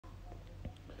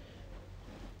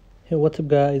Hey, what's up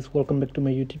guys, welcome back to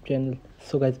my YouTube channel.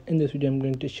 So guys, in this video I'm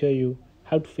going to show you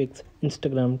how to fix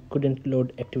Instagram couldn't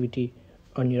load activity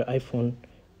on your iPhone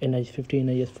in iOS 15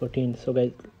 iOS 14. So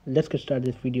guys, let's get started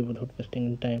this video without wasting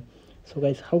any time. So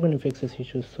guys, how can you fix this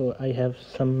issue? So I have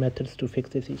some methods to fix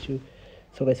this issue.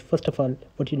 So guys, first of all,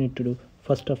 what you need to do,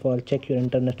 first of all, check your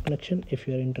internet connection. If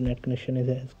your internet connection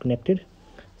is connected,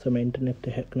 so my internet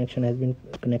connection has been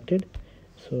connected,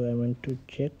 so I want to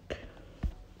check.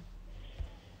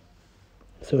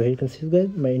 So here you can see guys,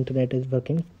 my internet is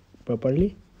working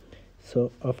properly.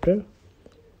 So after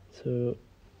so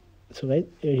guys,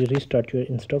 you restart your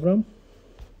Instagram.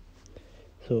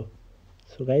 So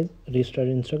guys, restart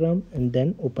Instagram and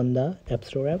then open the App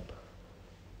Store app.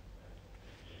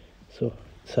 So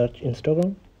search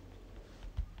Instagram.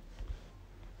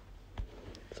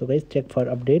 So guys, check for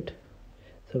update.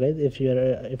 So guys, if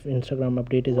Instagram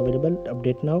update is available,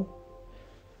 update now.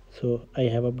 So I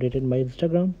have updated my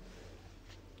Instagram.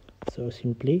 So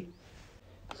simply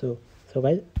so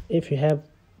guys, if you have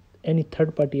any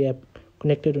third-party app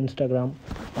connected to Instagram,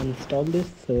 install this.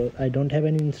 So I don't have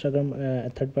any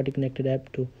Instagram third-party connected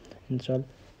app to install.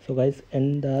 So guys,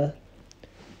 and the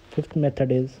fifth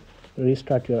method is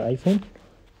restart your iPhone.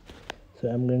 So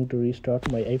I'm going to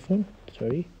restart my iPhone.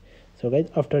 Sorry. So guys,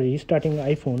 after restarting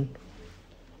iPhone,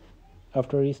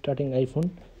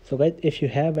 so guys, if you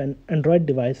have an Android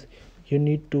device, you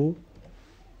need to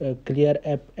clear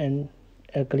app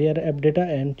data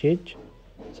and change.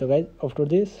 So guys, after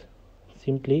this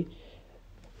simply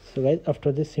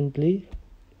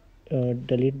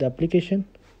delete the application.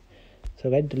 So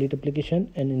guys, delete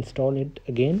application and install it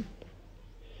again.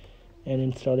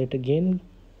 So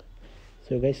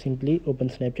guys, simply open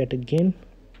Snapchat again.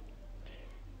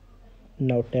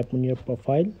 Now tap on your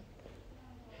profile.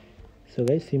 So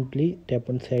guys, simply tap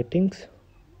on settings,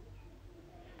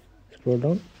 scroll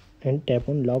down and tap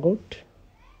on logout.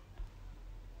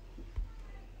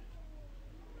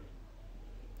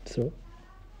 So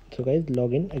guys,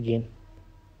 log in again.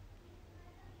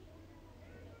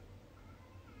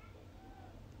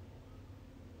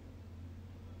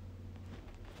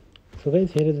 So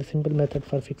guys, here is a simple method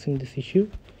for fixing this issue.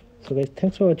 So guys,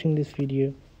 thanks for watching this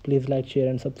video. Please like, share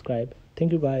and subscribe.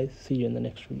 Thank you guys. See you in the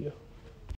next video.